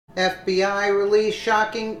FBI released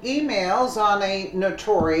shocking emails on a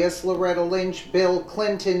Notorious Loretta Lynch Bill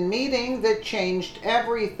Clinton meeting that changed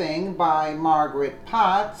everything by Margaret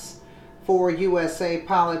Potts for USA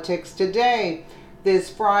Politics Today. This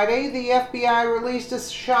Friday, the FBI released a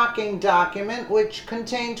shocking document which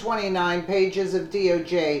contained 29 pages of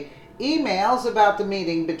DOJ emails about the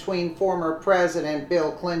meeting between former President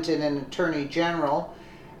Bill Clinton and Attorney General.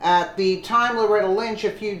 At the time, Loretta Lynch, a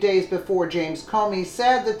few days before James Comey,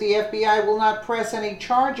 said that the FBI will not press any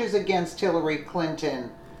charges against Hillary Clinton.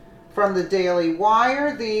 From the Daily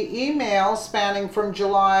Wire, the emails spanning from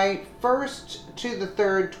July 1st to the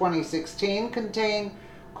 3rd, 2016, contain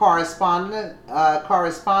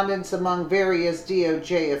correspondence among various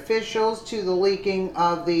DOJ officials to the leaking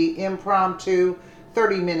of the impromptu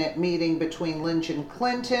 30-minute meeting between Lynch and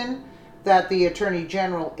Clinton that the Attorney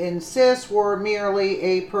General insists were merely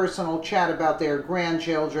a personal chat about their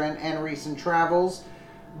grandchildren and recent travels,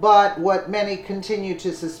 but what many continue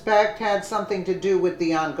to suspect had something to do with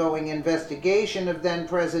the ongoing investigation of then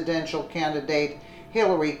presidential candidate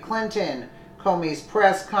Hillary Clinton. Comey's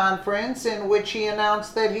press conference, in which he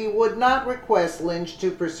announced that he would not request Lynch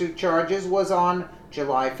to pursue charges, was on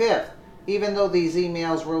July 5th. Even though these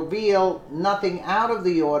emails reveal nothing out of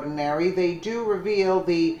the ordinary, they do reveal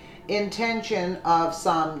the intention of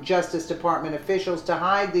some Justice Department officials to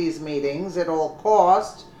hide these meetings at all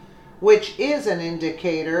costs, which is an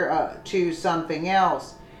indicator to something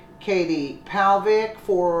else. Katie Palvick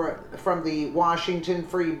from the Washington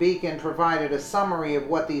Free Beacon provided a summary of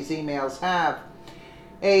what these emails have.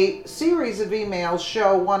 A series of emails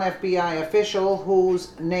show one FBI official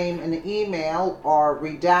whose name and email are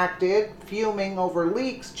redacted, fuming over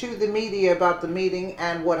leaks to the media about the meeting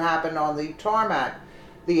and what happened on the tarmac.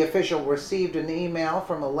 The official received an email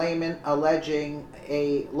from a layman alleging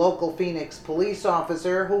a local Phoenix police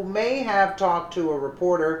officer who may have talked to a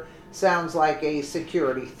reporter sounds like a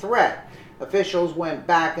security threat. Officials went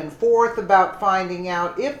back and forth about finding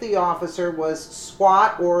out if the officer was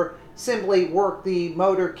SWAT or simply worked the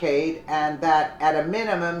motorcade, and that at a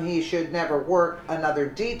minimum he should never work another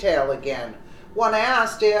detail again. One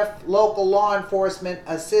asked if local law enforcement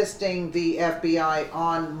assisting the FBI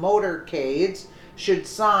on motorcades should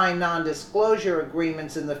sign non-disclosure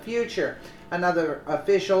agreements in the future. Another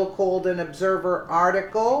official called an Observer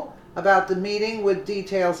article about the meeting with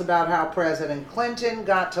details about how President Clinton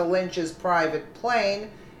got to Lynch's private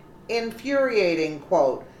plane infuriating.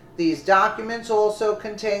 Quote, "These documents also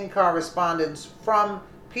contain correspondence from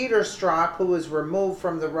Peter Strzok, who was removed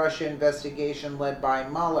from the Russia investigation led by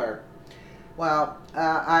Mueller." Well,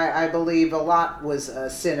 I believe a lot was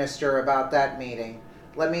sinister about that meeting.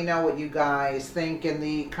 Let me know what you guys think in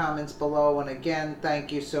the comments below, and again,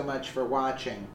 thank you so much for watching.